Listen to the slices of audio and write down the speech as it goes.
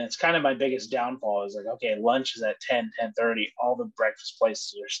it's kind of my biggest downfall is like, okay, lunch is at 10:30. All the breakfast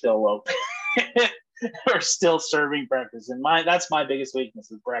places are still open. Are still serving breakfast. And that's my biggest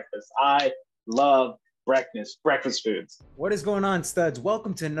weakness is breakfast. I love breakfast foods. What is going on, studs?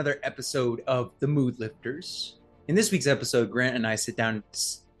 Welcome to another episode of The Mood Lifters. In this week's episode, Grant and I sit down to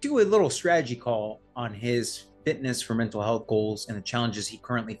do a little strategy call on his fitness for mental health goals and the challenges he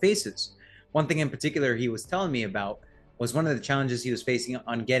currently faces. One thing in particular he was telling me about was one of the challenges he was facing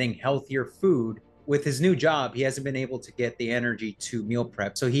on getting healthier food. With his new job, he hasn't been able to get the energy to meal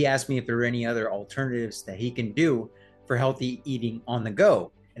prep. So he asked me if there are any other alternatives that he can do for healthy eating on the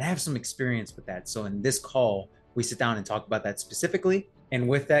go. And I have some experience with that. So in this call, we sit down and talk about that specifically. And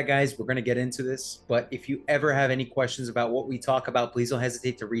with that, guys, we're going to get into this. But if you ever have any questions about what we talk about, please don't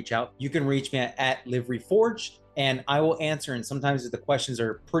hesitate to reach out. You can reach me at LiveReforged, and I will answer. And sometimes if the questions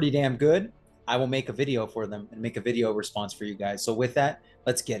are pretty damn good, I will make a video for them and make a video response for you guys. So with that,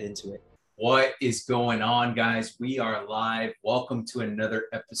 let's get into it. What is going on, guys? We are live. Welcome to another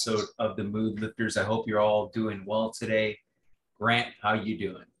episode of The Mood Lifters. I hope you're all doing well today. Grant, how you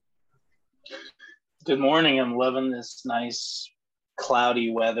doing? Good morning. I'm loving this nice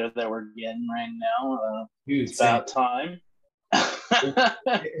cloudy weather that we're getting right now. Dude, it's about time.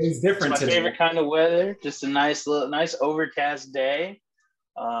 It's different. It's my favorite kind of weather. Just a nice overcast day.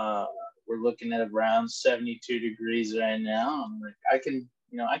 We're looking at around 72 degrees right now. I'm like, I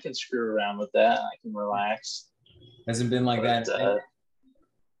can screw around with that. I can relax. Hasn't been like that.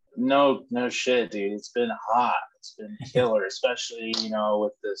 No shit, dude. It's been hot. It's been killer, especially,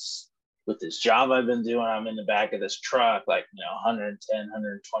 with this job I've been doing. I'm in the back of this truck, 110,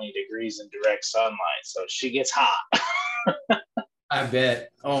 120 degrees in direct sunlight. So she gets hot. I bet.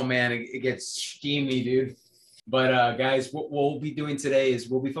 Oh man, it gets steamy, dude. But guys, what we'll be doing today is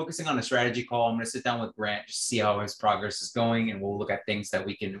we'll be focusing on a strategy call. I'm going to sit down with Grant, just see how his progress is going, and we'll look at things that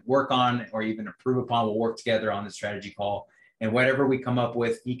we can work on or even improve upon. We'll work together on the strategy call, and whatever we come up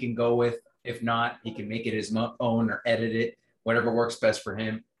with, he can go with. If not, he can make it his own or edit it, whatever works best for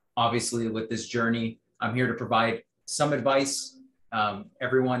him. Obviously, with this journey, I'm here to provide some advice.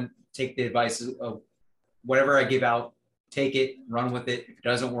 Everyone take the advice of whatever I give out, take it, run with it. If it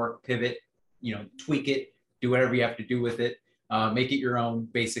doesn't work, pivot, tweak it. Do whatever you have to do with it. Make it your own,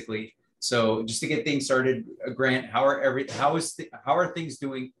 basically. So just to get things started, Grant, how are things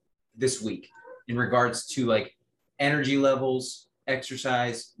doing this week in regards to energy levels,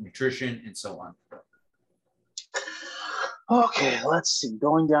 exercise, nutrition, and so on? Okay, let's see.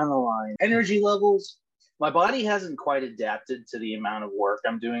 Going down the line, energy levels. My body hasn't quite adapted to the amount of work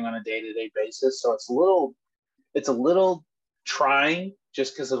I'm doing on a day-to-day basis, so it's a little trying,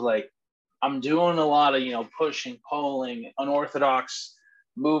 just because of I'm doing a lot of, pushing, pulling, unorthodox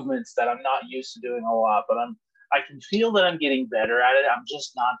movements that I'm not used to doing a lot, but I can feel that I'm getting better at it. I'm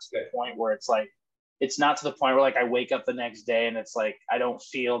just not to the point where it's not to the point where I wake up the next day and it's I don't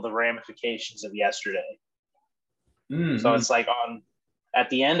feel the ramifications of yesterday. Mm-hmm. So it's at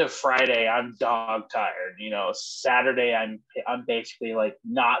the end of Friday, I'm dog tired. Saturday, I'm basically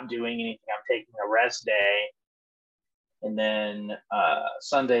not doing anything. I'm taking a rest day. And then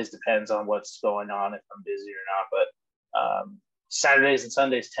Sundays depends on what's going on, if I'm busy or not. But Saturdays and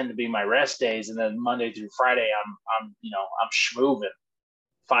Sundays tend to be my rest days, and then Monday through Friday, I'm schmoovin'.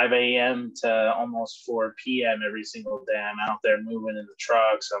 5 a.m. to almost 4 p.m. every single day. I'm out there moving in the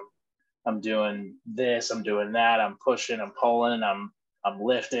trucks. I'm doing this. I'm doing that. I'm pushing. I'm pulling. I'm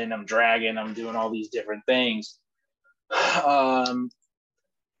lifting. I'm dragging. I'm doing all these different things.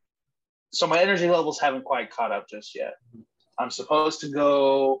 So my energy levels haven't quite caught up just yet. I'm supposed to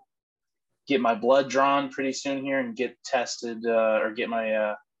go get my blood drawn pretty soon here and get tested or get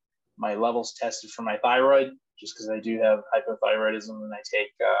my levels tested for my thyroid, just because I do have hypothyroidism and I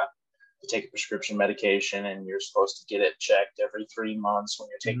take a prescription medication, and you're supposed to get it checked every 3 months when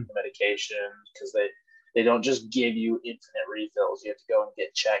you're taking the medication, because they don't just give you infinite refills. You have to go and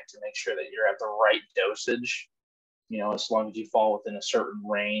get checked to make sure that you're at the right dosage, as long as you fall within a certain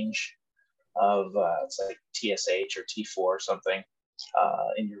range of it's TSH or T4 or something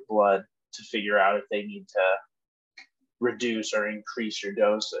in your blood, to figure out if they need to reduce or increase your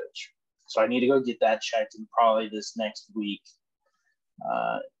dosage. So I need to go get that checked in probably this next week.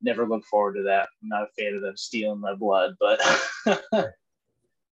 Never look forward to that. I'm not a fan of them stealing my blood, but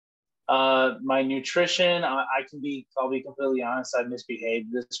my nutrition, I'll be completely honest, I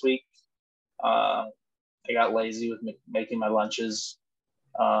misbehaved this week. I got lazy with making my lunches.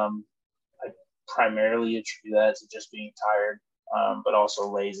 I primarily attribute that to just being tired, but also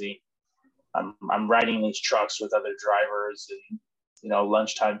lazy. I'm riding these trucks with other drivers, and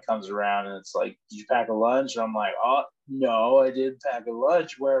lunchtime comes around and it's like, did you pack a lunch? And I'm like, oh, no, I didn't pack a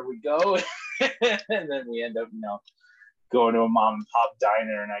lunch. Where are we going? And then we end up, going to a mom and pop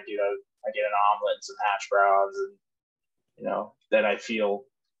diner, and I get an omelet and some hash browns, and then I feel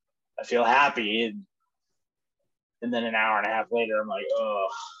happy, and then an hour and a half later I'm like, oh,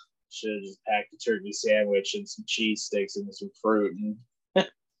 should have just packed a turkey sandwich and some cheese sticks and some fruit and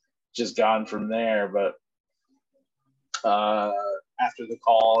just gone from there. But after the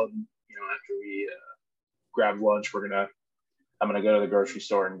call, and after we grab lunch, I'm gonna go to the grocery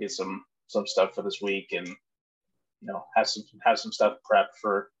store and get some stuff for this week, and have some stuff prepped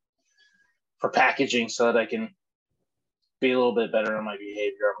for packaging so that I can be a little bit better on my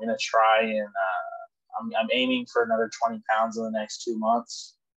behavior. I'm gonna try and I'm aiming for another 20 pounds in the next 2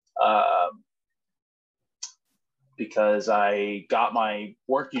 months, because I got my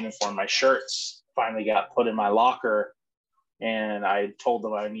work uniform, my shirts finally got put in my locker, and I told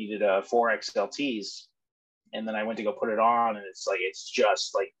them I needed 4XLTs. And then I went to go put it on, and it's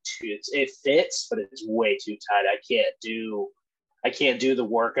just like it fits, but it's way too tight. I can't do the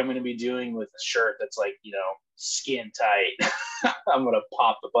work I'm going to be doing with a shirt that's skin tight. I'm going to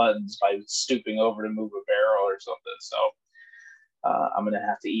pop the buttons by stooping over to move a barrel or something. So I'm going to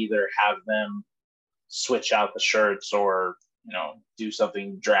have to either have them switch out the shirts or do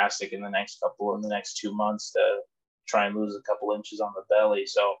something drastic in the next 2 months to try and lose a couple inches on the belly.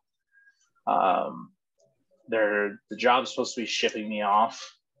 So the job's supposed to be shipping me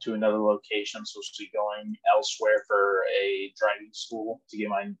off to another location. I'm supposed to be going elsewhere for a driving school to get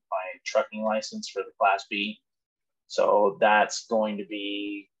my trucking license for the Class B. So that's going to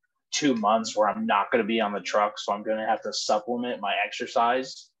be 2 months where I'm not going to be on the truck. So I'm going to have to supplement my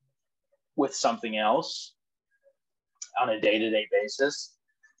exercise with something else on a day-to-day basis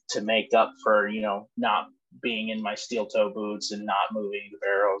to make up for, not being in my steel toe boots and not moving the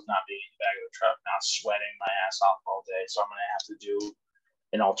barrels, not being in the back of the truck, not sweating my ass off all day. So I'm going to have to do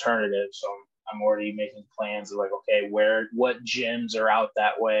an alternative. So I'm already making plans of okay, what gyms are out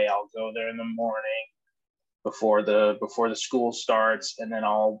that way? I'll go there in the morning before the school starts, and then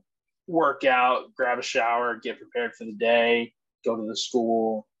I'll work out, grab a shower, get prepared for the day, go to the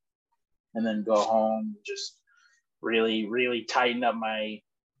school, and then go home. Just really, really tighten up my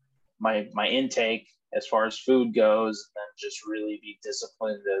intake as far as food goes, and then just really be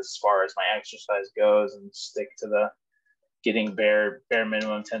disciplined as far as my exercise goes, and stick to the getting bare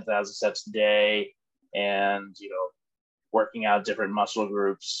minimum 10,000 steps a day, and working out different muscle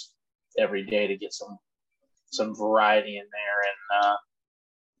groups every day to get some variety in there,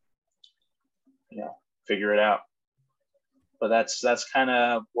 and figure it out. But that's kind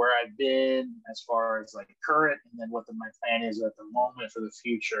of where I've been as far as current, and then what my plan is at the moment for the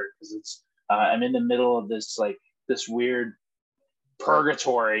future, because it's I'm in the middle of this weird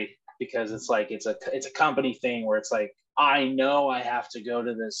purgatory, because it's a company thing where it's I know I have to go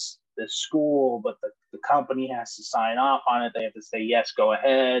to this school, but the company has to sign off on it. They have to say yes, go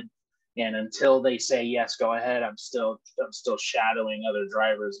ahead, and until they say yes, go ahead, I'm still shadowing other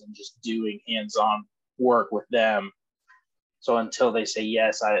drivers and just doing hands-on work with them. So until they say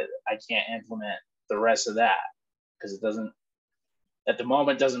yes, I can't implement the rest of that, because it doesn't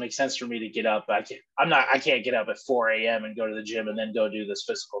make sense for me to get up. I can't get up at 4 a.m. and go to the gym and then go do this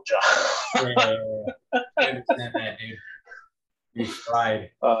physical job. Yeah. I understand that, dude. You tried.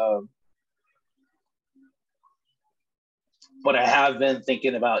 But I have been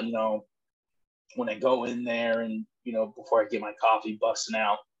thinking about, when I go in there and, before I get my coffee, busting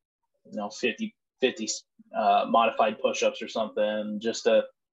out, 50 modified push-ups or something, just to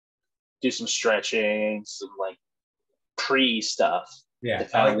do some stretching, some pre stuff to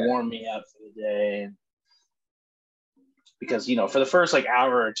kind of warm me up for the day. Because for the first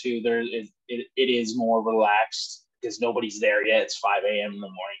hour or two there, it is more relaxed because nobody's there yet. It's 5 a.m. in the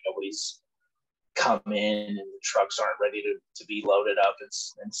morning. Nobody's come in, and the trucks aren't ready to be loaded up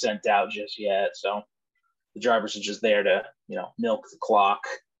and sent out just yet. So the drivers are just there to milk the clock.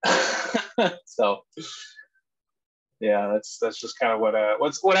 So yeah, that's just kind of what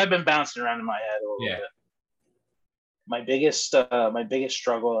I've been bouncing around in my head a little bit. My biggest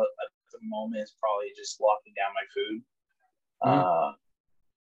struggle at the moment is probably just locking down my food.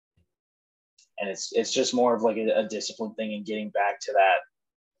 And it's just more of a discipline thing, and getting back to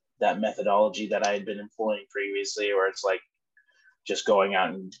that methodology that I had been employing previously, where it's just going out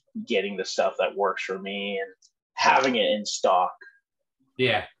and getting the stuff that works for me and having it in stock.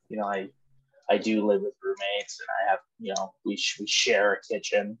 Yeah. I do live with roommates, and I have, we share a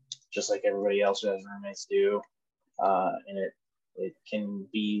kitchen just like everybody else who has roommates do. And it can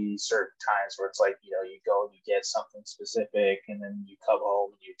be certain times where it's like, you know, you go and you get something specific and then you come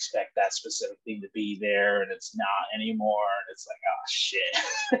home and you expect that specific thing to be there and it's not anymore. And it's like, oh shit.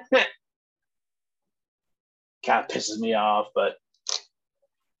 Kind of pisses me off, but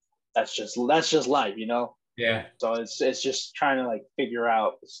that's just life, you know? Yeah. So it's just trying to like figure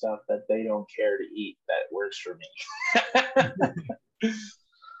out the stuff that they don't care to eat that works for me.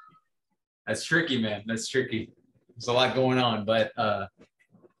 That's tricky, man. That's tricky. There's a lot going on, but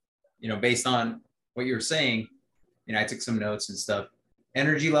you know, based on what you were saying, you know, I took some notes and stuff.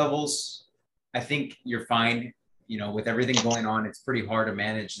 Energy levels, I think you're fine. You know, with everything going on, it's pretty hard to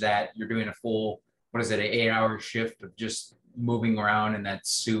manage that. You're doing a full, what is it, an 8-hour shift of just moving around in that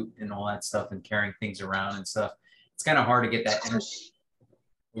suit and all that stuff and carrying things around and stuff. It's kind of hard to get that energy.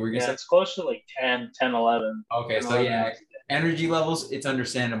 What were you gonna say? It's close to like 10, 10, 11. Okay, 10, so 11 yeah, hours a day. energy levels, it's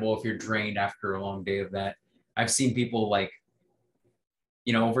understandable if you're drained after a long day of that. I've seen people like,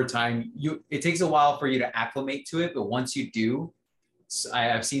 you know, over time, it takes a while for you to acclimate to it, but once you do,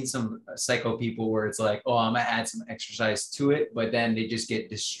 I've seen some psycho people where it's like, oh, I'm gonna add some exercise to it, but then they just get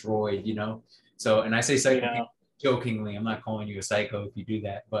destroyed, you know. So, and I say psycho Yeah. people jokingly. I'm not calling you a psycho if you do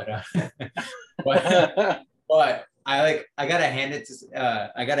that, but but I gotta hand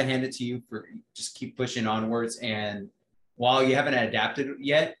it to you for just keep pushing onwards. And while you haven't adapted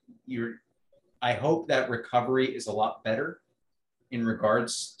yet, I hope that recovery is a lot better in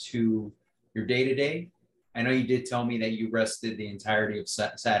regards to your day to day. I know you did tell me that you rested the entirety of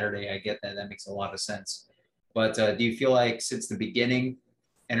Saturday. I get that. That makes a lot of sense. But do you feel like since the beginning,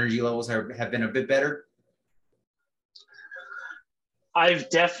 energy levels have been a bit better? I've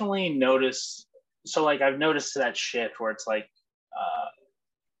definitely noticed. So like I've noticed that shift where it's like,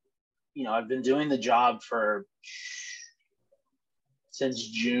 you know, I've been doing the job since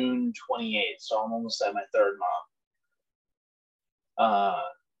June 28th. So I'm almost at my third month.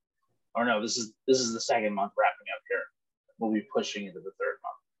 Or no, this is the second month wrapping up here. We'll be pushing into the third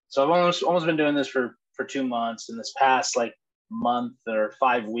month. So I've almost been doing this for 2 months. In this past like month or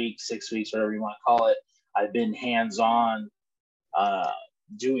 5 weeks, 6 weeks, whatever you want to call it, I've been hands-on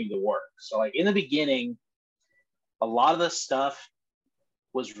doing the work. So like in the beginning, a lot of the stuff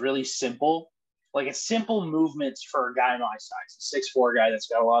was really simple. Like a simple movements for a guy my size, a 6'4" guy that's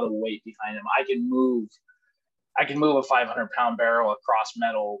got a lot of weight behind him. I can move a 500-pound barrel across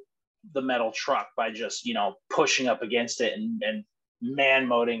the metal truck by just, you know, pushing up against it and man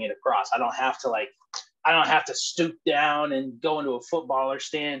moding it across. I don't have to stoop down and go into a footballer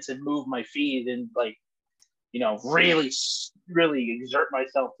stance and move my feet and like, you know, really exert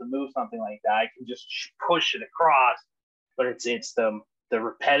myself to move something like that. I can just push it across, but it's the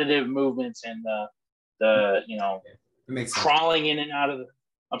repetitive movements and the you know, it makes sense. crawling in and out of the.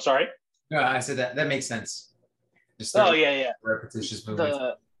 I'm sorry. No, I said that makes sense. Just Yeah. repetitious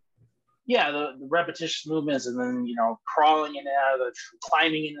movements. The repetitious movements, and then, you know, crawling in and out of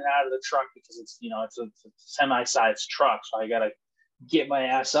climbing in and out of the truck because it's, you know, it's a semi-sized truck, so I gotta get my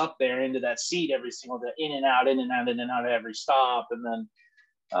ass up there into that seat every single day, in and out of every stop, and then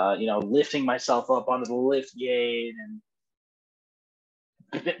you know, lifting myself up onto the lift gate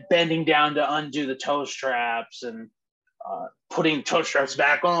and bending down to undo the toe straps and putting toe straps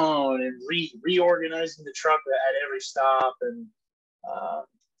back on and reorganizing the truck at every stop and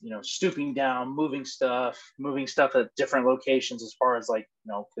you know, stooping down, moving stuff at different locations as far as like,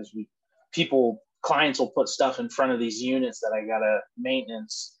 you know, because clients will put stuff in front of these units that I gotta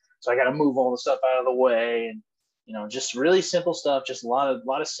maintenance. So I gotta move all the stuff out of the way and, you know, just really simple stuff, just a lot of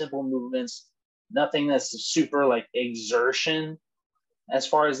simple movements, nothing that's super like exertion as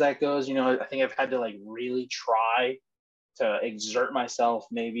far as that goes. You know, I think I've had to like really try to exert myself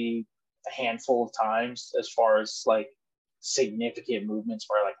maybe a handful of times as far as like significant movements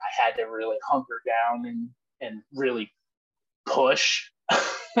where like I had to really hunker down and really push.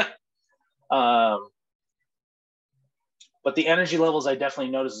 But the energy levels I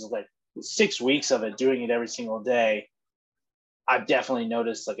definitely noticed is like 6 weeks of it, doing it every single day. I've definitely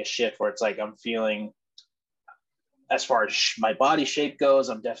noticed like a shift where it's like I'm feeling, as far as my body shape goes,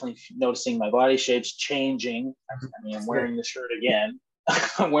 I'm definitely noticing my body shape's changing. I mean, I'm wearing the shirt again.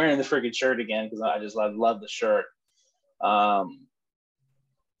 I'm wearing the freaking shirt again because I love the shirt. And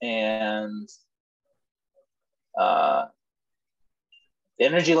the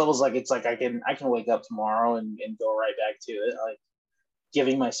energy levels, like it's like I can wake up tomorrow and go right back to it. Like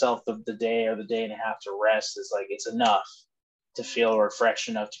giving myself the day or the day and a half to rest is like, it's enough to feel refreshed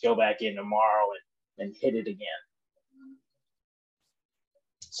enough to go back in tomorrow and hit it again.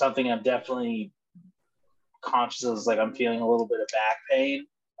 Something I'm definitely conscious of is like I'm feeling a little bit of back pain.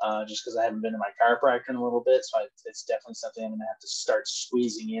 just because I haven't been to my chiropractor in a little bit. So it's definitely something I'm going to have to start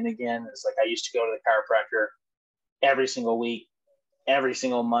squeezing in again. It's like I used to go to the chiropractor every single week, every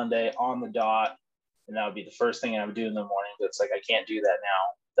single Monday on the dot. And that would be the first thing I would do in the morning. But it's like I can't do that now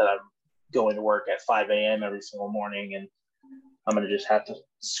that I'm going to work at 5 a.m. every single morning. And I'm going to just have to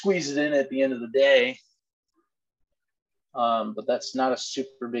squeeze it in at the end of the day. But that's not a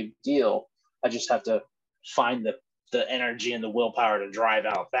super big deal. I just have to find the energy and the willpower to drive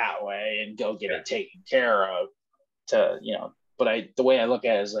out that way and go get it taken care of but the way I look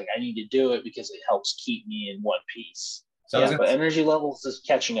at it is like, I need to do it because it helps keep me in one piece. So but energy levels is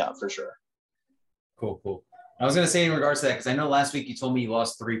catching up for sure. Cool. I was going to say in regards to that, because I know last week you told me you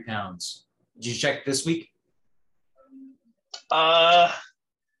lost 3 pounds. Did you check this week? I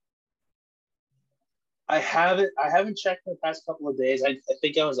haven't checked in the past couple of days. I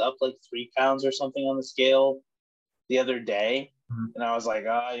think I was up like 3 pounds or something on the scale the other day. Mm-hmm. And I was like,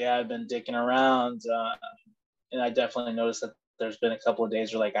 oh yeah, I've been dicking around. And I definitely noticed that there's been a couple of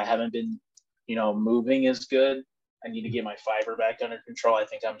days where like I haven't been, moving as good. I need to get my fiber back under control. I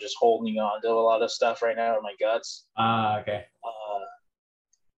think I'm just holding on to a lot of stuff right now in my guts. Okay.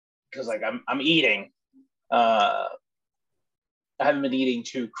 Because like I'm eating. I haven't been eating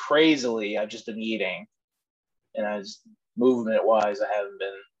too crazily. I've just been eating, and movement wise, I haven't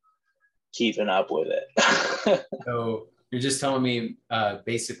been keeping up with it. So you're just telling me,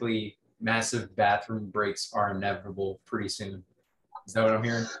 basically, massive bathroom breaks are inevitable pretty soon. Is that what I'm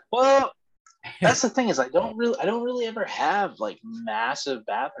hearing? Well, that's the thing is I don't really ever have like massive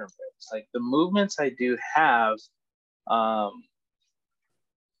bathroom breaks. Like the movements I do have,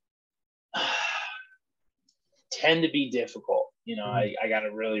 tend to be difficult. I got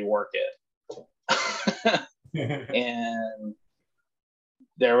to really work it. And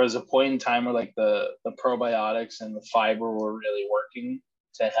there was a point in time where like the probiotics and the fiber were really working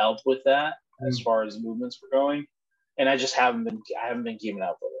to help with that as far as movements were going. And I just haven't been keeping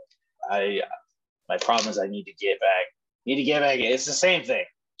up with it. My problem is I need to get back. It's the same thing.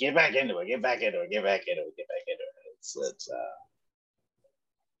 Get back into it.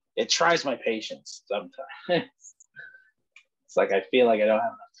 It tries my patience sometimes. It's like I feel like I don't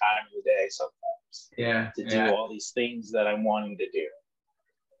have enough time in the day sometimes. To do all these things that I'm wanting to do.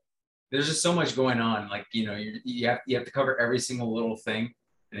 There's just so much going on. Like, you have to cover every single little thing.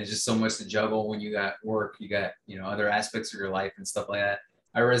 And it's just so much to juggle when you got work, you got, other aspects of your life and stuff like that.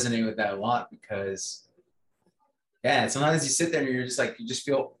 I resonate with that a lot because, sometimes you sit there and you're just like, you just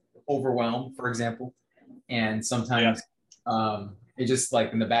feel overwhelmed, for example. And sometimes it just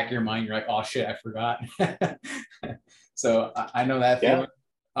like in the back of your mind, you're like, oh shit, I forgot. So I know that feeling.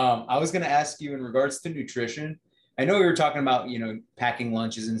 I was going to ask you in regards to nutrition. I know we were talking about, packing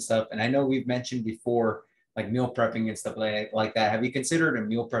lunches and stuff. And I know we've mentioned before, like meal prepping and stuff like that. Have you considered a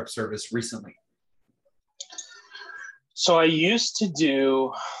meal prep service recently? So I used to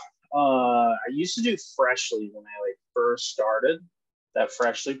do Freshly when I like first started that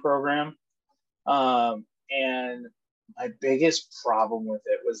Freshly program. And my biggest problem with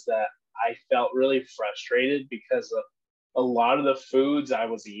it was that I felt really frustrated because a lot of the foods I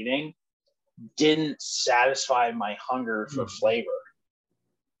was eating didn't satisfy my hunger for flavor.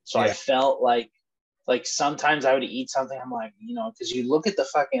 So I felt like sometimes I would eat something. I'm like, because you look at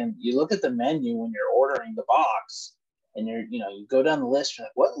the menu when you're ordering the box, and you go down the list. You're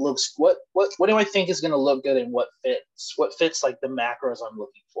like, what do I think is going to look good, and what fits like the macros I'm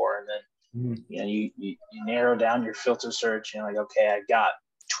looking for, and then you narrow down your filter search. And you're like, okay, I got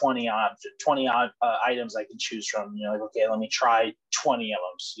 20 odd items I can choose from. Like, okay, let me try 20 of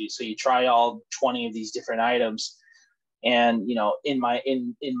them. So you try all 20 of these different items, and in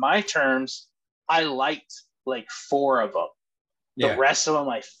my terms, I liked like 4 of them. The rest of them,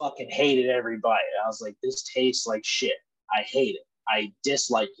 I fucking hated every bite. I was like, this tastes like shit. I hate it. I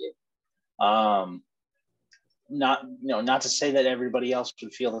dislike it. Not to say that everybody else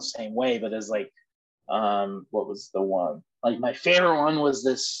would feel the same way, but as like, what was the one? Like my favorite one was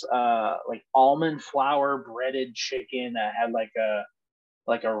this like almond flour breaded chicken that had like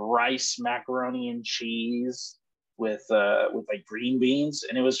a rice macaroni and cheese with like green beans,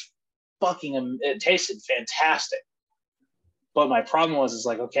 and it was it tasted fantastic. But my problem was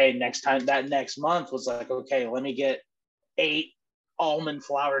like, okay, next month was like, okay, let me get 8 almond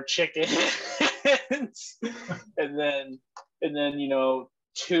flour chicken and then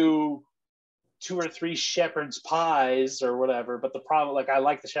 2 or 3 shepherd's pies or whatever. But the problem, like, I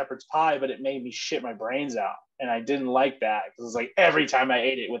like the shepherd's pie, but it made me shit my brains out, and I didn't like that because it's like every time I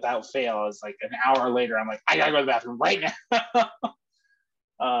ate it without fail, I was like an hour later, I'm like, I gotta go to the bathroom right now.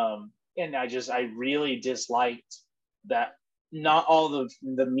 And I really disliked that not all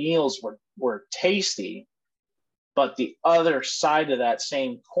the meals were tasty, but the other side of that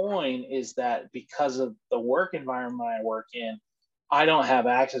same coin is that because of the work environment I work in, I don't have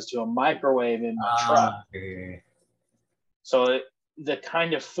access to a microwave in my truck. Okay. So the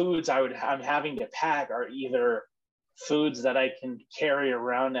kind of foods I'm having to pack are either foods that I can carry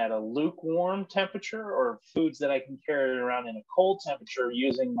around at a lukewarm temperature or foods that I can carry around in a cold temperature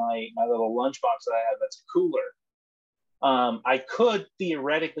using my little lunchbox that I have that's a cooler. I could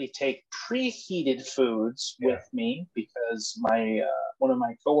theoretically take preheated foods with me because my one of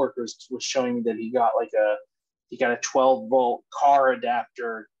my coworkers was showing me that he got a 12-volt car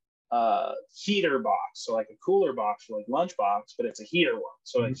adapter heater box, so like a cooler box or like lunchbox, but it's a heater one,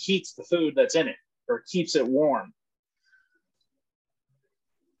 so it heats the food that's in it or keeps it warm.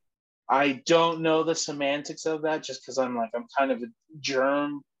 I don't know the semantics of that just because I'm kind of a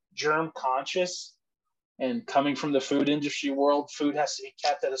germ conscious. And coming from the food industry world, food has to be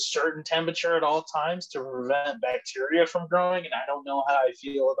kept at a certain temperature at all times to prevent bacteria from growing. And I don't know how I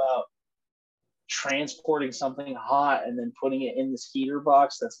feel about transporting something hot and then putting it in this heater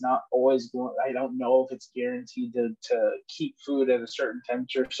box that's not always going. I don't know if it's guaranteed to keep food at a certain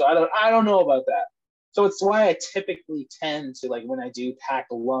temperature. So I don't know about that. So it's why I typically tend to, like, when I do pack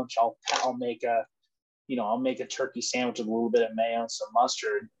a lunch, I'll make a turkey sandwich with a little bit of mayo and some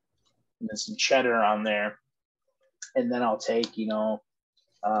mustard and then some cheddar on there. And then I'll take, I'll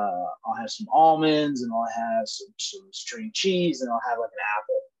have some almonds and I'll have some string cheese and I'll have like an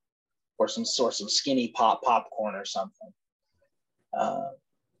apple or some skinny popcorn or something.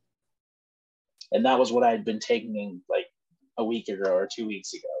 And that was what I had been taking like a week ago or 2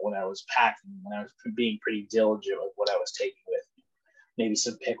 weeks ago when I was packing, when I was being pretty diligent with what I was taking with me. Maybe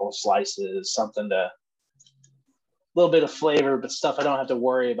some pickle slices, something to, a little bit of flavor, but stuff I don't have to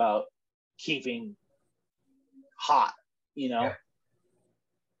worry about keeping hot, Yeah.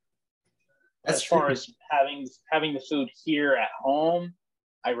 As far as having the food here at home,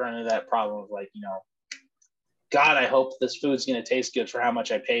 I run into that problem of like, God, I hope this food's going to taste good for how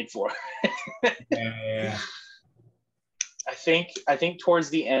much I paid for. Yeah. I think towards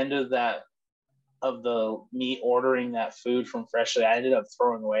the end of me ordering that food from Freshly, I ended up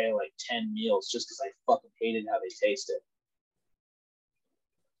throwing away like 10 meals just because I fucking hated how they tasted.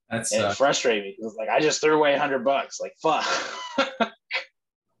 And it frustrated me because like I just threw away $100. Like fuck.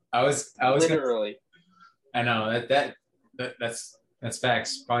 I was literally. I know that's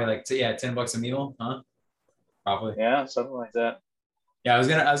facts. Probably like $10 a meal, huh? Probably. Yeah, something like that. Yeah, I was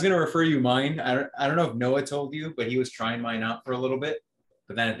gonna refer you mine. I don't know if Noah told you, but he was trying mine out for a little bit,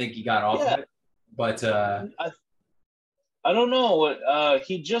 but then I think he got off of it. But I don't know what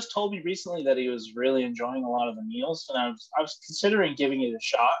he just told me recently that he was really enjoying a lot of the meals, and I was considering giving it a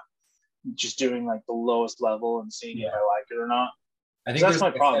shot, just doing like the lowest level and seeing if I like it or not. I think that's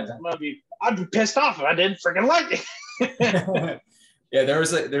my problem. I'd be pissed off if I didn't freaking like it. Yeah,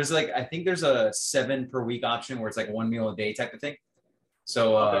 there's I think there's a 7 per week option where it's like 1 meal a day type of thing.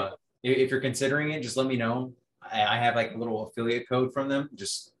 So okay. If you're considering it, just let me know. I have like a little affiliate code from them.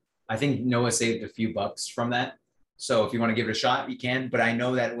 I think Noah saved a few bucks from that. So if you want to give it a shot, you can. But I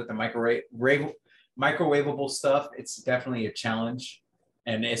know that with the microwavable stuff, it's definitely a challenge.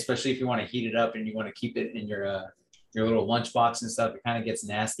 And especially if you want to heat it up and you want to keep it in your little lunchbox and stuff, it kind of gets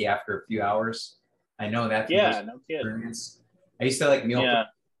nasty after a few hours. I know that. Yeah, no kidding. I used to like meal prep.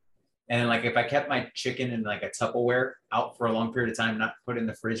 And like if I kept my chicken in like a Tupperware out for a long period of time, not put it in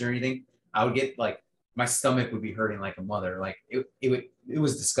the fridge or anything, I would get like my stomach would be hurting like a mother. Like it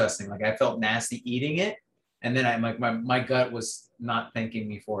was disgusting. Like I felt nasty eating it. And then I'm like my gut was not thanking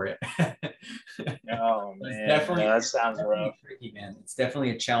me for it. Oh man, that sounds rough. Tricky, man. It's definitely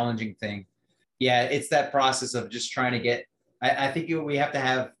a challenging thing. Yeah, it's that process of just trying to get. I think we have to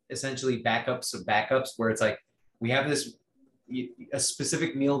have essentially backups of backups where it's like we have a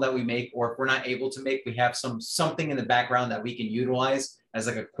specific meal that we make, or if we're not able to make, we have something in the background that we can utilize as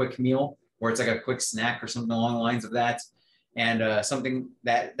like a quick meal, or it's like a quick snack or something along the lines of that. And something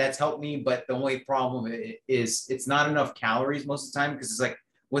that's helped me, but the only problem is it's not enough calories most of the time, because it's like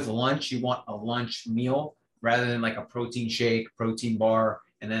with lunch, you want a lunch meal rather than like a protein shake, protein bar,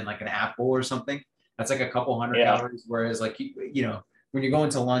 and then like an apple or something. That's like a couple hundred calories. Whereas like, when you go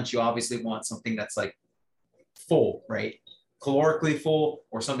into lunch, you obviously want something that's like full, right? Calorically full,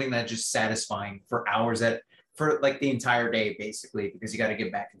 or something that's just satisfying for hours for like the entire day, basically, because you got to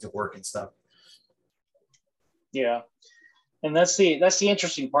get back into work and stuff. Yeah. And that's the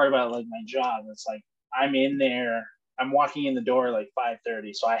interesting part about like my job. It's like I'm in there, I'm walking in the door like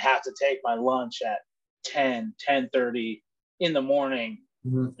 5:30, so I have to take my lunch at 10:30 in the morning,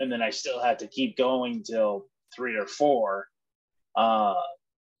 and then I still have to keep going till 3 or 4. Uh,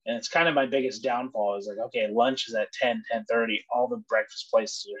 and it's kind of my biggest downfall is like, okay, lunch is at 10:30. All the breakfast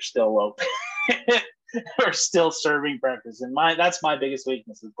places are still open. Are still serving breakfast. And that's my biggest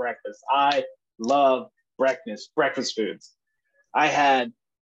weakness is breakfast. I love breakfast foods. I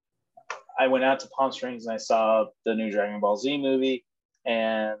went out to Palm Springs and I saw the new Dragon Ball Z movie.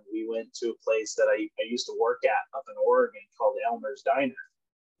 And we went to a place that I used to work at up in Oregon called Elmer's Diner.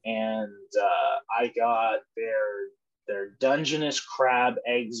 And I got their Dungeness crab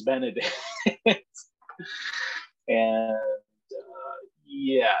eggs Benedict. And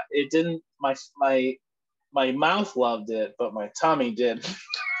yeah, it didn't. My mouth loved it, but my tummy did.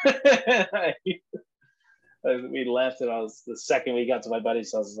 We left, and I was the second we got to my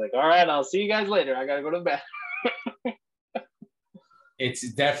buddy's house. I was like, "All right, I'll see you guys later. I gotta go to bed." It's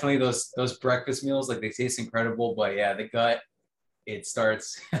definitely those breakfast meals, like they taste incredible, but yeah, the gut, it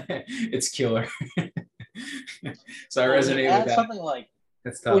starts, it's killer. So I resonate with that. Something like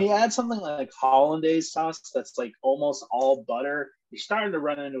That's tough. when you add something like hollandaise sauce that's like almost all butter, you're starting to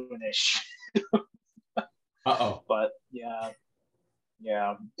run into an issue. Uh-oh. But yeah,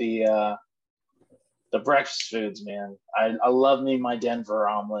 the breakfast foods, man. I love me my Denver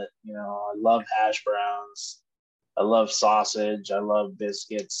omelet. You know, I love hash browns. I love sausage. I love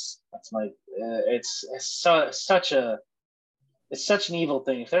biscuits. That's my. It's such an evil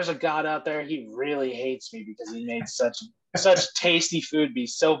thing. If there's a God out there, he really hates me because he made such tasty food be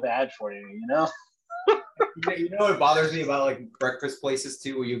so bad for you. You know. You know what bothers me about like breakfast places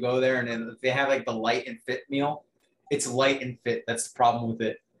too, where you go there and then they have like the light and fit meal. It's light and fit. That's the problem with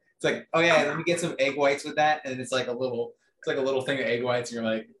it. It's like, oh yeah, let me get some egg whites with that, and it's like a little thing of egg whites, and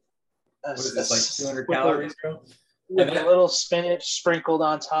you're like, what is this, like 200 calories, bro? With a little spinach sprinkled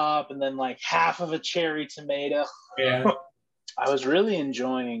on top, and then like half of a cherry tomato. Yeah. I was really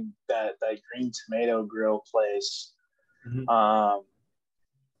enjoying that green tomato grill place. Mm-hmm.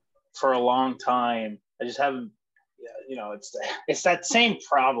 For a long time. I just haven't, you know, it's that same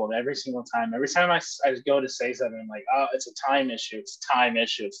problem every single time. Every time I go to say something, I'm like, oh, it's a time issue. It's a time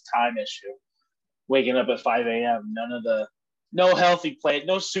issue. It's a time issue. Waking up at 5 a.m.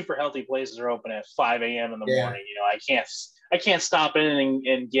 No super healthy places are open at 5 a.m. in the morning. You know, I can't stop in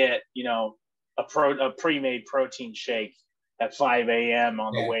and get, you know, a pre-made protein shake at 5 a.m.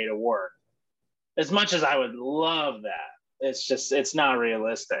 on the way to work. As much as I would love that, it's not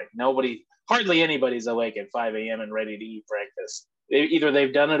realistic. Hardly anybody's awake at 5 a.m. and ready to eat breakfast. Either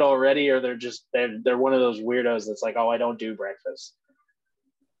they've done it already, or they're one of those weirdos that's like, oh, I don't do breakfast.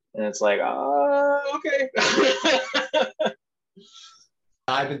 And it's like, okay.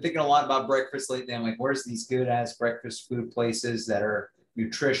 I've been thinking a lot about breakfast lately. I'm like, where's these good ass breakfast food places that are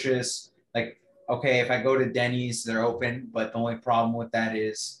nutritious? Like, okay, if I go to Denny's, they're open, but the only problem with that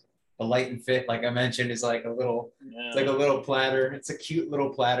is the light and fit, like I mentioned, is like it's like a little platter. It's a cute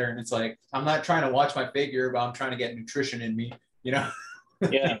little platter, and it's like, I'm not trying to watch my figure, but I'm trying to get nutrition in me, you know?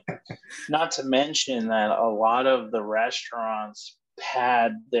 Yeah. Not to mention that a lot of the restaurants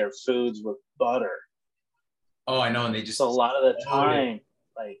pad their foods with butter. Oh, I know, and they just, so a lot of the time,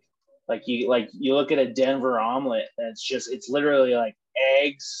 like you look at a Denver omelet, and it's literally like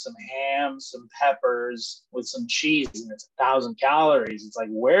eggs, some ham, some peppers with some cheese, and it's 1,000 calories. It's like,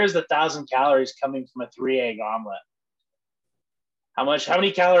 where's the 1,000 calories coming from a 3-egg omelet? How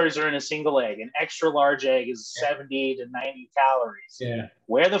many calories are in a single egg? An extra large egg is 70 to 90 calories. Yeah.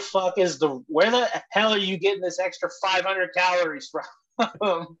 Where the hell are you getting this extra 500 calories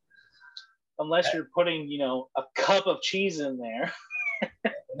from? Unless you're putting, you know, a cup of cheese in there.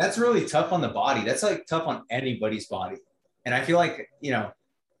 That's really tough on the body. That's like tough on anybody's body. And I feel like, you know,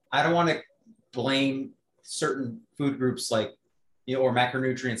 I don't want to blame certain food groups like, you know, or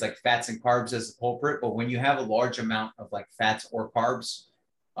macronutrients like fats and carbs as the culprit. But when you have a large amount of like fats or carbs,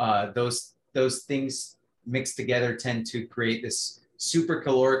 those things mixed together tend to create this super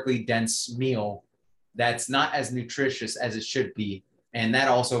calorically dense meal that's not as nutritious as it should be. And that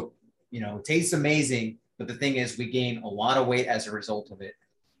also, you know, tastes amazing. But the thing is, we gain a lot of weight as a result of it.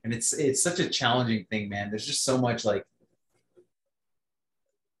 And it's such a challenging thing, man. There's just so much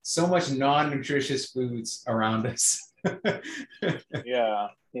non-nutritious foods around us. Yeah.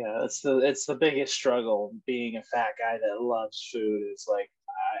 It's the biggest struggle being a fat guy that loves food. It's like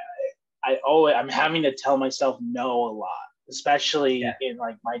I'm having to tell myself no a lot, especially in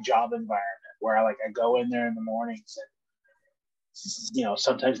like my job environment where I go in there in the mornings and, you know,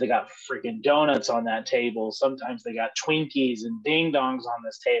 sometimes they got freaking donuts on that table. Sometimes they got Twinkies and ding dongs on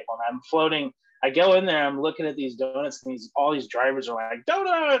this table. And I'm floating. I go in there, I'm looking at these donuts, and all these drivers are like,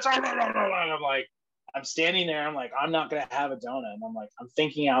 donuts. And I'm like, I'm standing there. I'm like, I'm not going to have a donut. And I'm like, I'm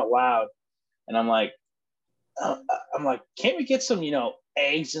thinking out loud. And I'm like, I'm like, can't we get some,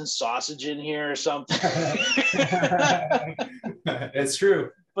 eggs and sausage in here or something? It's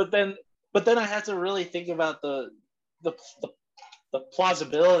true. But then I had to really think about the the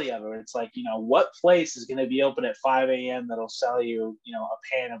plausibility of it. It's like, what place is going to be open at 5 a.m. that'll sell you,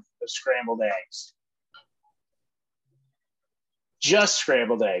 a pan of scrambled eggs? Just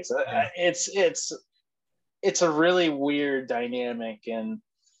scrambled eggs. It's a really weird dynamic, and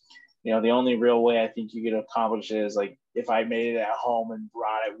the only real way I think you could accomplish it is like if I made it at home and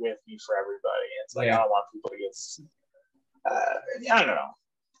brought it with me for everybody. It's like I don't want people to get. I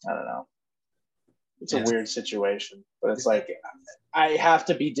don't know. It's a weird situation, but it's like I have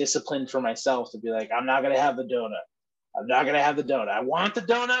to be disciplined for myself to be like, I'm not gonna have the donut. I'm not gonna have the donut. I want the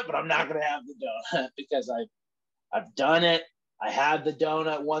donut, but I'm not gonna have the donut because I've done it. I had the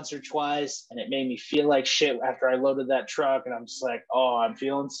donut once or twice, and it made me feel like shit after I loaded that truck. And I'm just like, oh, I'm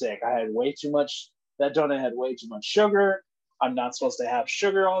feeling sick. I had way too much. That donut had way too much sugar. I'm not supposed to have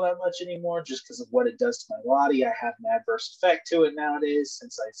sugar all that much anymore just because of what it does to my body. I have an adverse effect to it nowadays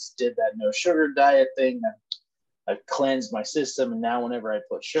since I did that no sugar diet thing. I've cleansed my system, and now whenever I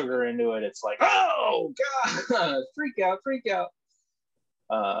put sugar into it, it's like, oh, God, freak out.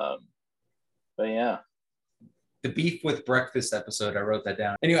 But yeah. The beef with breakfast episode, I wrote that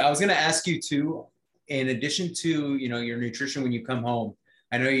down. Anyway, I was going to ask you too, in addition to, your nutrition when you come home,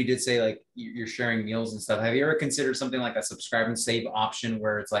 I know you did say like you're sharing meals and stuff. Have you ever considered something like a subscribe and save option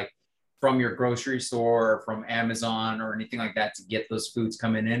where it's like from your grocery store or from Amazon or anything like that to get those foods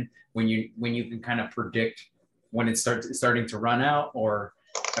coming in when you can kind of predict when it's starting to run out? Or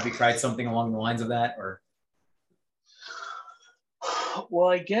have you tried something along the lines of that? Or well,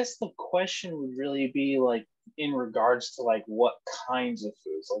 I guess the question would really be like in regards to like what kinds of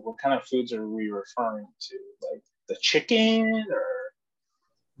foods, like what kind of foods are we referring to, like the chicken or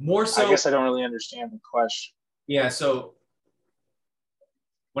more so? I guess I don't really understand the question. Yeah, so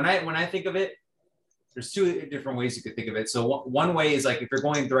when I think of it, there's two different ways you could think of it. So one way is like if you're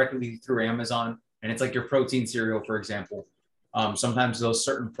going directly through Amazon and it's like your protein cereal, for example. Sometimes those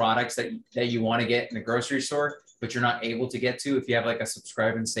certain products that you want to get in the grocery store, but you're not able to get to, if you have like a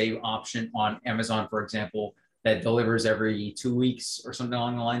subscribe and save option on Amazon, for example, that delivers every 2 weeks or something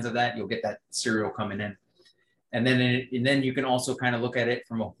along the lines of that, you'll get that cereal coming in. And then you can also kind of look at it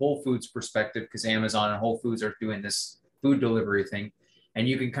from a Whole Foods perspective, because Amazon and Whole Foods are doing this food delivery thing. And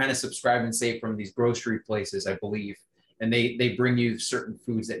you can kind of subscribe and save from these grocery places, I believe. And they bring you certain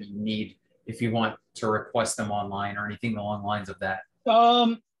foods that you need if you want to request them online or anything along the lines of that.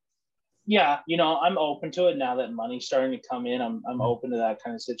 Yeah, I'm open to it now that money's starting to come in. I'm open to that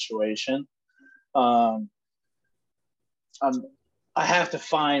kind of situation. I have to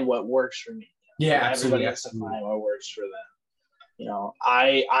find what works for me. Yeah, absolutely. Everybody has to find what works for them.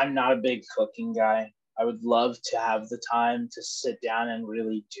 I'm not a big cooking guy. I would love to have the time to sit down and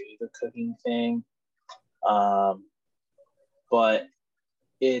really do the cooking thing. But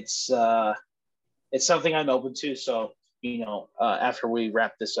it's something I'm open to. So, after we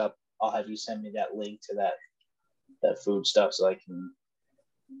wrap this up, I'll have you send me that link to that food stuff so I can,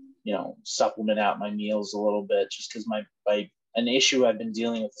 supplement out my meals a little bit, just because an issue I've been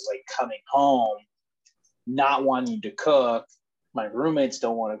dealing with is like coming home, not wanting to cook. My roommates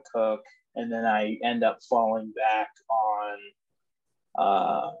don't want to cook. And then I end up falling back on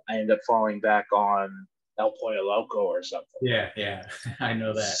El Pollo Loco or something. Yeah. I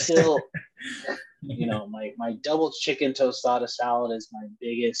know that. Still, my double chicken tostada salad is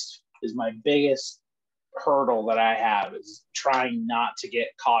my biggest hurdle that I have, is trying not to get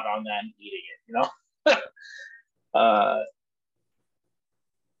caught on that and eating it,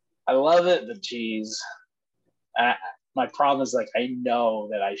 I love it, the cheese. My problem is like, I know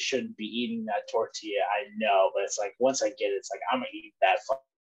that I shouldn't be eating that tortilla. I know, but it's like, once I get it, it's like, I'm going to eat that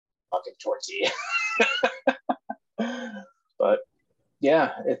fucking tortilla. But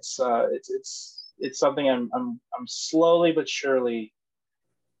yeah, it's something I'm slowly but surely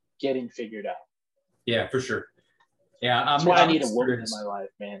getting figured out. Yeah, for sure. Yeah, that's why I need a woman in my life,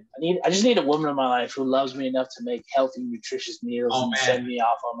 man. I just need a woman in my life who loves me enough to make healthy, nutritious meals and send me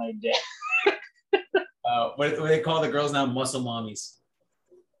off on my day. What do they call the girls now? Muscle mommies.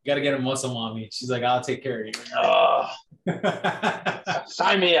 You got to get a muscle mommy. She's like, I'll take care of you.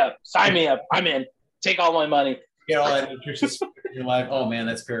 Sign me up. I'm in. Take all my money. Get all that nutritious food in your life. Oh man,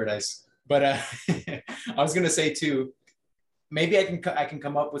 that's paradise. But I was gonna say too, maybe I can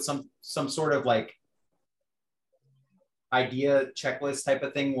come up with some sort of like idea checklist type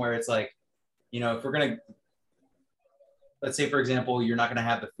of thing where it's like, if we're gonna, let's say for example, you're not gonna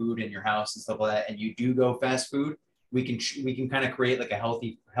have the food in your house and stuff like that, and you do go fast food, we can kind of create like a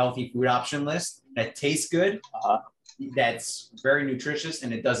healthy food option list that tastes good, that's very nutritious,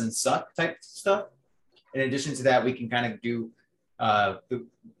 and it doesn't suck type stuff. In addition to that, we can kind of do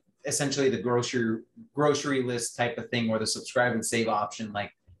essentially the grocery list type of thing, or the subscribe and save option.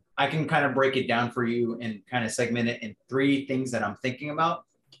 Like, I can kind of break it down for you and kind of segment it in 3 things that I'm thinking about.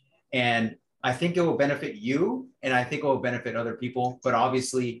 And I think it will benefit you, and I think it will benefit other people. But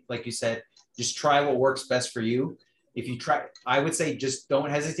obviously, like you said, just try what works best for you. If you try, I would say just don't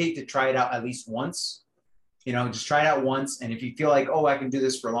hesitate to try it out at least once. Just try it out once. And if you feel like, oh, I can do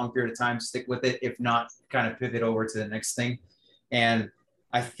this for a long period of time, stick with it. If not, kind of pivot over to the next thing. And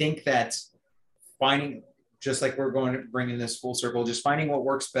I think that finding, just like we're going to bring in this full circle, just finding what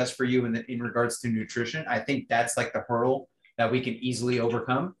works best for you in regards to nutrition. I think that's like the hurdle that we can easily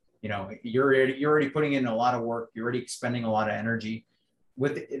overcome. You're already putting in a lot of work. You're already expending a lot of energy.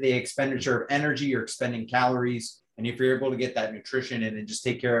 With the expenditure of energy, you're expending calories. And if you're able to get that nutrition in and just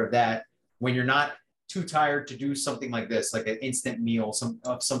take care of that, when you're not too tired to do something like this, like an instant meal,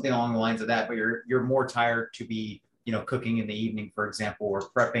 something along the lines of that, but you're more tired to be, cooking in the evening, for example, or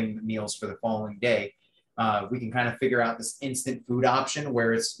prepping meals for the following day, we can kind of figure out this instant food option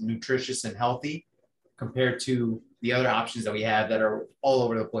where it's nutritious and healthy compared to the other options that we have that are all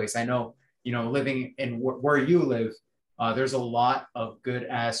over the place. I know, living in where you live, there's a lot of good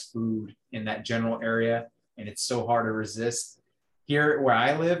ass food in that general area, and it's so hard to resist. Here where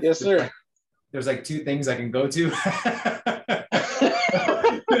I live, yes, sir. There's like 2 things I can go to.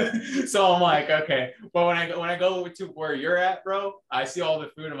 So I'm like, okay. But when I go to where you're at, bro, I see all the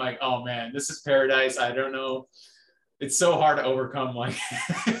food. I'm like, oh man, this is paradise. I don't know. It's so hard to overcome. Like,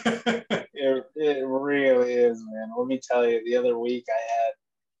 it really is, man. Let me tell you, the other week I had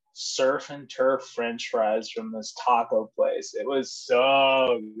surf and turf French fries from this taco place. It was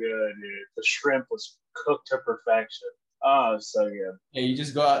so good, dude. The shrimp was cooked to perfection. Oh, it was so good. Yeah, you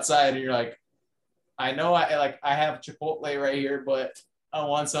just go outside and you're like, I know I have Chipotle right here, but I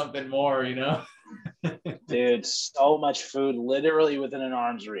want something more, Dude, so much food literally within an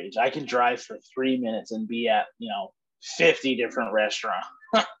arm's reach. I can drive for 3 minutes and be at, 50 different restaurants.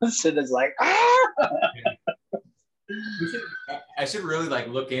 So it's like, I should really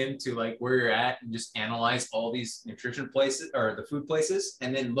look into where you're at and just analyze all these nutrition places or the food places,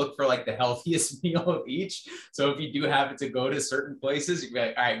 and then look for the healthiest meal of each. So if you do happen to go to certain places, you can be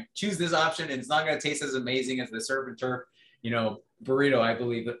like, all right, choose this option, and it's not going to taste as amazing as the surf and turf, burrito. I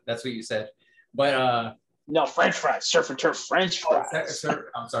believe that's what you said, but no, French fries, surf and turf French fries.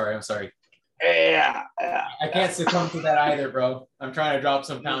 I'm sorry. Yeah. I can't succumb to that either, bro. I'm trying to drop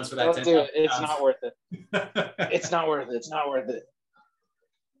some pounds for that. Don't do it. It's not worth it. It's not worth it.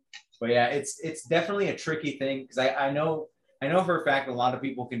 But yeah, it's definitely a tricky thing, because I know for a fact a lot of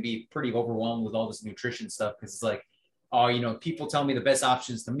people can be pretty overwhelmed with all this nutrition stuff, because it's like, oh, people tell me the best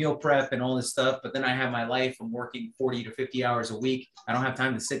option is to meal prep and all this stuff, but then I have my life. I'm working 40 to 50 hours a week. I don't have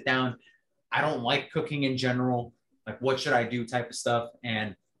time to sit down. I don't like cooking in general. Like, what should I do type of stuff?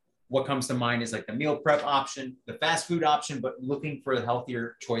 And what comes to mind is the meal prep option, the fast food option, but looking for the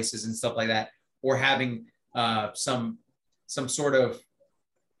healthier choices and stuff like that, or having some sort of,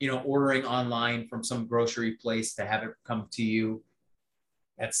 ordering online from some grocery place to have it come to you.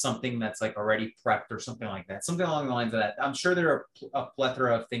 That's something that's already prepped or something like that, something along the lines of that. I'm sure there are a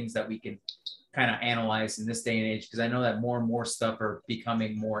plethora of things that we can kind of analyze in this day and age, because I know that more and more stuff are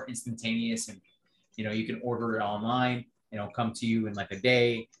becoming more instantaneous, and you can order it online, it'll come to you in a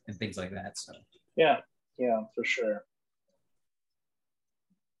day and things like that. So yeah, for sure.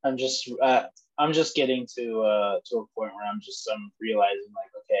 I'm just getting to a point where I'm realizing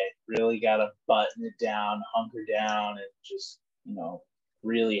okay, really gotta button it down, hunker down, and just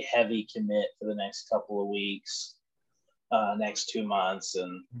really heavy commit for the next couple of weeks, next 2 months,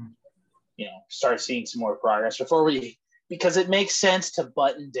 and start seeing some more progress because it makes sense to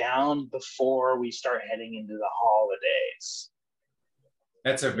button down before we start heading into the holidays.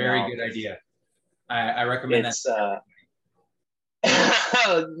 That's a very good idea. I recommend that.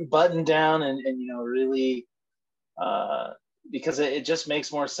 Button down and really, because it just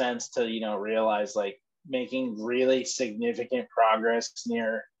makes more sense to realize making really significant progress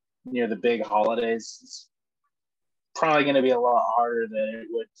near the big holidays is probably going to be a lot harder than it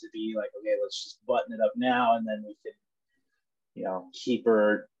would to be okay, let's just button it up now, and then we can keep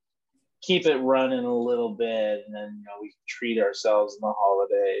it running a little bit, and then we can treat ourselves in the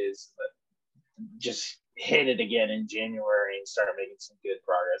holidays, but just hit it again in January and start making some good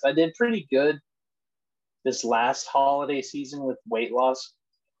progress. I did pretty good this last holiday season with weight loss,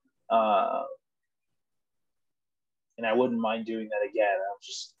 and I wouldn't mind doing that again. I'm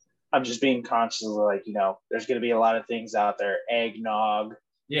just I'm just being conscious of, like, there's going to be a lot of things out there. Eggnog,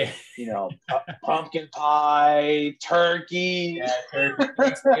 Yeah. Pumpkin pie, turkey. Yeah, turkey.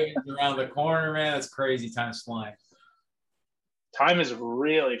 Thanksgiving's around the corner, man. That's crazy. Time's flying. Time is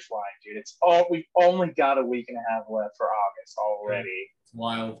really flying, dude. We've only got a week and a half left for August already. It's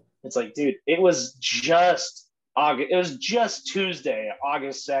wild. It's like, dude, it was just August. It was just Tuesday,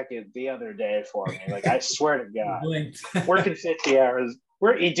 August 2nd, the other day for me. Like, I swear to God, working 50 hours.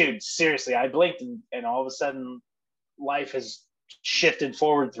 Dude, seriously, I blinked and all of a sudden life has shifted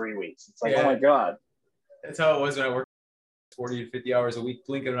forward 3 weeks. It's like, oh my God. That's how it was when I worked 40 to 50 hours a week.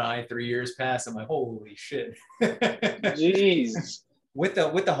 Blink of an eye, 3 years pass. I'm like, holy shit. Jeez. With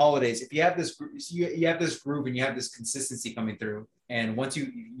the holidays, if you have this, you have this groove and you have this consistency coming through, and once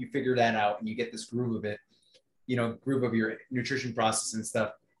you figure that out and you get this groove of it, groove of your nutrition process and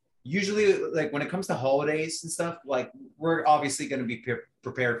stuff. Usually, like when it comes to holidays and stuff, like we're obviously going to be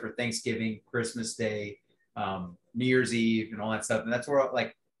prepared for Thanksgiving, Christmas Day, New Year's Eve, and all that stuff. And that's where,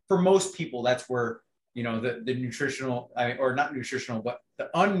 like, for most people, that's where the nutritional, or not nutritional, but the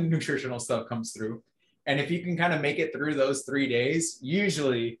unnutritional stuff comes through. And if you can kind of make it through those 3 days,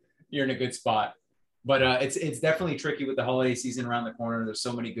 usually you're in a good spot. But it's definitely tricky with the holiday season around the corner. There's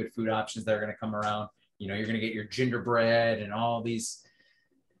so many good food options that are going to come around. You're going to get your gingerbread and all these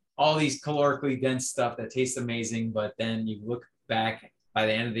calorically dense stuff that tastes amazing. But then you look back by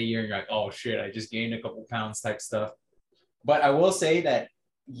the end of the year and you're like, oh shit, I just gained a couple pounds type stuff. But I will say that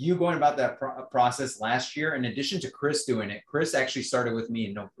you going about that process last year, in addition to Chris doing it, Chris actually started with me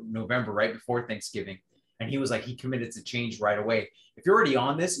in November, right before Thanksgiving. And he was like, he committed to change right away. If you're already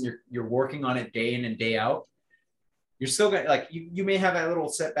on this and you're working on it day in and day out, you're still going to, like, you may have a little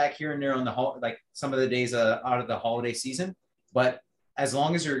setback here and there on like some of the days out of the holiday season, but as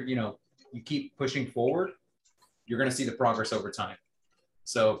long as you keep pushing forward, you're going to see the progress over time.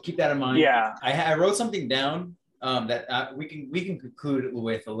 So keep that in mind. Yeah. I wrote something down that we can conclude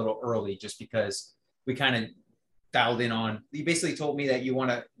with a little early, just because we kind of dialed in on. You basically told me that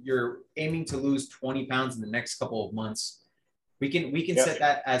you're aiming to lose 20 pounds in the next couple of months. We can set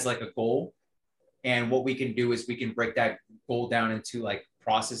that as like a goal. And what we can do is we can break that goal down into like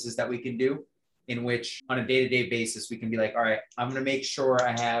processes that we can do, in which on a day-to-day basis, we can be like, all right, I'm going to make sure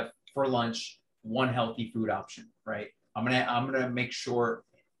I have for lunch one healthy food option, right? I'm going to make sure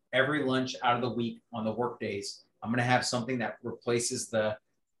every lunch out of the week on the work days, I'm going to have something that replaces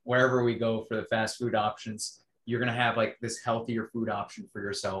wherever we go for the fast food options. You're going to have like this healthier food option for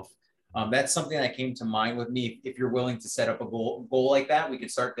yourself. That's something that came to mind with me. If you're willing to set up a goal like that, we can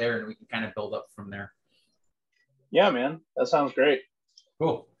start there and we can kind of build up from there. Yeah, man, that sounds great.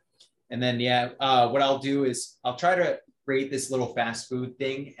 Cool. And then, what I'll do is I'll try to create this little fast food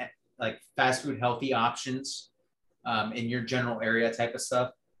thing, like fast food healthy options in your general area type of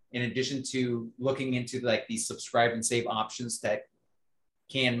stuff. In addition to looking into like these subscribe and save options that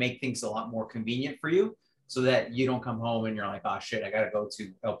can make things a lot more convenient for you, so that you don't come home and you're like, oh shit, I got to go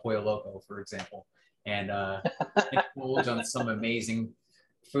to El Pollo Loco, for example, and indulge on some amazing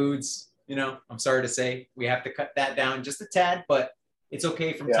foods. I'm sorry to say we have to cut that down just a tad, but it's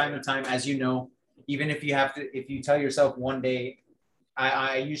okay from time to time. As you know, even if you tell yourself one day,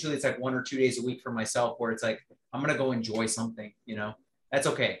 I usually it's like 1 or 2 days a week for myself where it's like, I'm going to go enjoy something, that's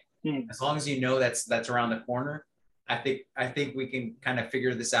okay. As long as that's around the corner. I think we can kind of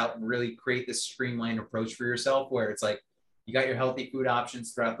figure this out and really create this streamlined approach for yourself, where it's like you got your healthy food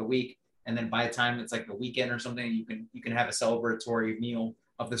options throughout the week, and then by the time it's like the weekend or something, you can have a celebratory meal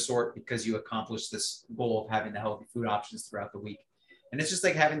of the sort because you accomplished this goal of having the healthy food options throughout the week. And it's just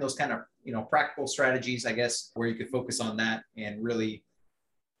like having those kind of practical strategies, I guess, where you could focus on that and really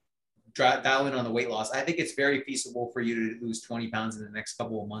dial in on the weight loss. I think it's very feasible for you to lose 20 pounds in the next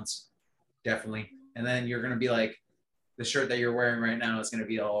couple of months, definitely. And then you're going to be like, the shirt that you're wearing right now is going to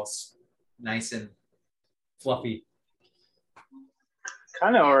be all nice and fluffy.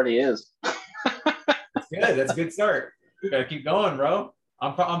 Kind of already is. That's good. That's a good start. You gotta keep going, bro.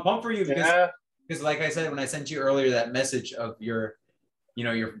 I'm pumped for you because like I said, when I sent you earlier that message of your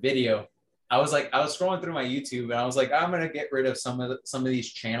video, I was scrolling through my YouTube and I was like, I'm going to get rid of some of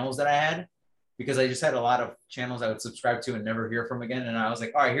these channels that I had, because I just had a lot of channels I would subscribe to and never hear from again. And I was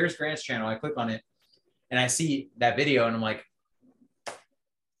like, all right, here's Grant's channel. I click on it and I see that video and I'm like,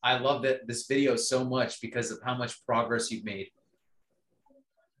 I love this video so much because of how much progress you've made.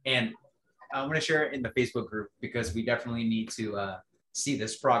 And I'm going to share it in the Facebook group because we definitely need to see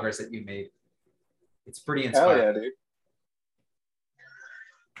this progress that you made. It's pretty inspiring. Hell yeah, dude.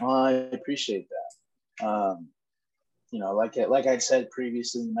 Well, I appreciate that. Like I said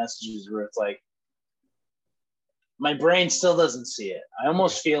previously in the messages, where it's like my brain still doesn't see it. I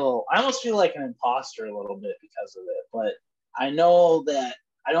almost feel like an imposter a little bit because of it, but I know that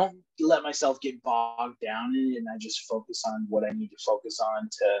I don't let myself get bogged down in it, and I just focus on what I need to focus on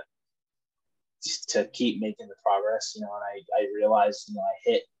to keep making the progress, you know. And I realized, you know,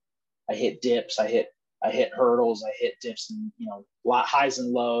 I hit dips, I hit hurdles, I hit dips, and, you know, a lot highs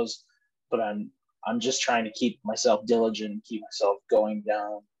and lows, but I'm just trying to keep myself diligent and keep myself going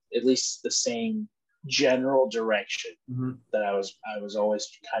down at least the same general direction that I was always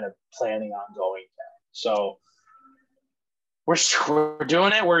kind of planning on going down. So we're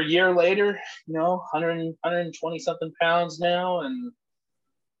doing it. We're a year later, you know, 120 something pounds now, and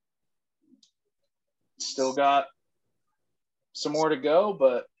still got some more to go,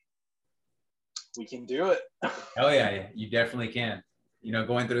 but we can do it. Oh yeah, you definitely can. You know,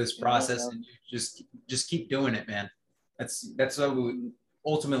 going through this process, and you just keep doing it, man. That's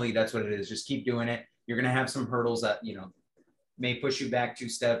ultimately that's what it is. Just keep doing it. You're gonna have some hurdles that, you know, may push you back 2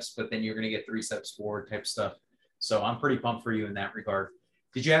 steps, but then you're gonna get 3 steps forward type stuff. So I'm pretty pumped for you in that regard.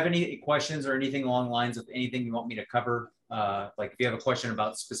 Did you have any questions or anything along the lines of anything you want me to cover? Like if you have a question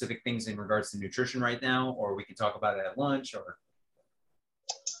about specific things in regards to nutrition right now, or we can talk about it at lunch, or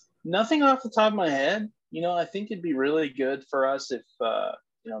nothing off the top of my head. You know, I think it'd be really good for us if,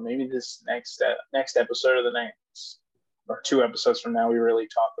 you know, maybe this next episode or the next or 2 episodes from now, we really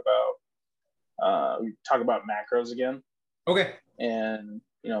talk about macros again. Okay. And,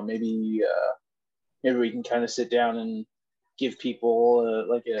 you know, maybe we can kind of sit down and give people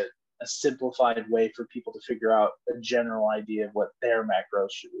like a simplified way for people to figure out a general idea of what their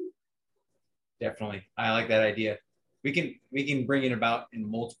macros should be. Definitely. I like that idea. We can bring it about in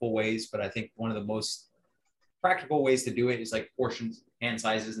multiple ways, but I think one of the most practical ways to do it is like portions, hand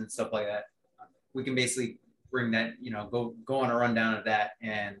sizes, and stuff like that. We can basically bring that, you know, go on a rundown of that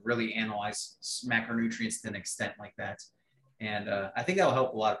and really analyze macronutrients to an extent like that. And I think that'll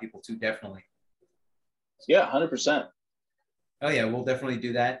help a lot of people too, definitely. Yeah, 100%. Oh yeah, we'll definitely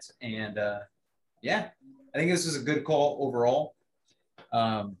do that. And yeah, I think this was a good call overall.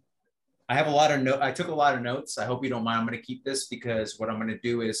 I have I took a lot of notes. I hope you don't mind. I'm going to keep this because what I'm going to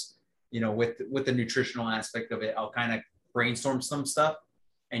do is, you know, with the nutritional aspect of it, I'll kind of brainstorm some stuff,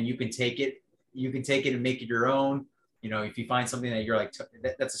 and you can take it and make it your own. You know, if you find something that you're like,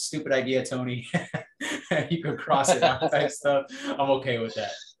 that's a stupid idea, Tony, you can cross it out type stuff. I'm okay with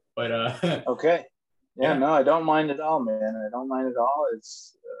that. But okay. Yeah, no, I don't mind at all, man. I don't mind at all.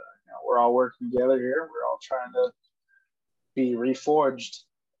 It's you know, we're all working together here. We're all trying to be reforged.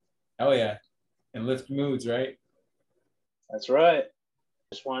 Oh yeah, and lift moods, right? That's right.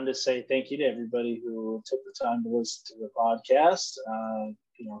 Just wanted to say thank you to everybody who took the time to listen to the podcast.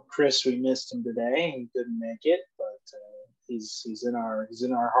 You know, Chris, we missed him today. He couldn't make it, but he's in our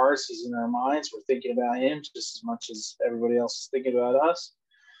hearts. He's in our minds. We're thinking about him just as much as everybody else is thinking about us.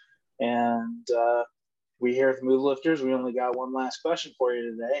 And we here at the Mood Lifters, we only got one last question for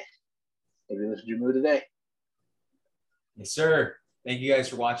you today. Have you lifted your mood today? Yes, sir. Thank you guys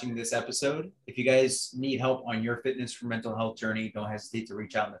for watching this episode. If you guys need help on your fitness for mental health journey, don't hesitate to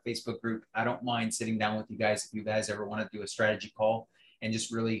reach out in the Facebook group. I don't mind sitting down with you guys if you guys ever want to do a strategy call and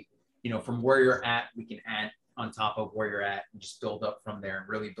just really, you know, from where you're at, we can add on top of where you're at and just build up from there and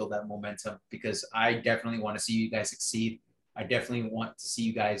really build that momentum, because I definitely want to see you guys succeed. I definitely want to see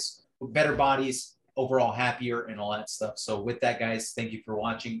you guys with better bodies, overall happier, and all that stuff. So with that, guys, thank you for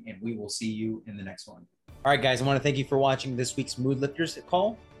watching, and we will see you in the next one. All right, guys, I want to thank you for watching this week's Mood Lifters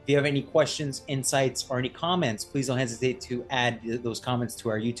call. If you have any questions, insights, or any comments, please don't hesitate to add those comments to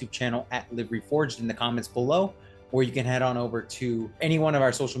our YouTube channel at Live Reforged in the comments below, or you can head on over to any one of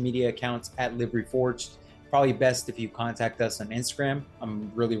our social media accounts at Live Reforged. Probably best if you contact us on Instagram.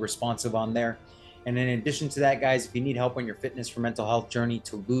 I'm really responsive on there. And in addition to that, guys, if you need help on your fitness for mental health journey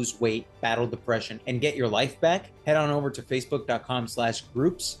to lose weight, battle depression, and get your life back, head on over to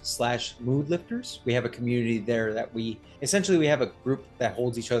facebook.com/groups/moodlifters. We have a community there that we have a group that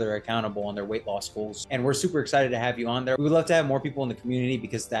holds each other accountable on their weight loss goals. And we're super excited to have you on there. We would love to have more people in the community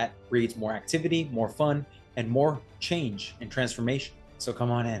because that breeds more activity, more fun, and more change and transformation. So come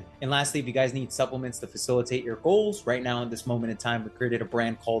on in. And lastly, if you guys need supplements to facilitate your goals, right now in this moment in time, we created a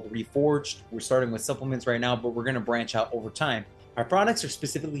brand called Reforged. We're starting with supplements right now, but we're going to branch out over time. Our products are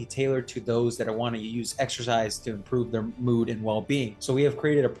specifically tailored to those that want to use exercise to improve their mood and well-being. So we have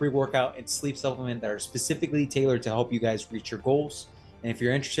created a pre-workout and sleep supplement that are specifically tailored to help you guys reach your goals. And if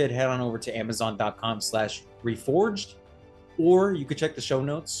you're interested, head on over to amazon.com/reforged, or you could check the show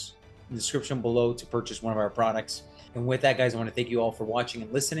notes in the description below to purchase one of our products. And with that, guys, I want to thank you all for watching and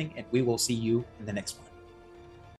listening, and we will see you in the next one.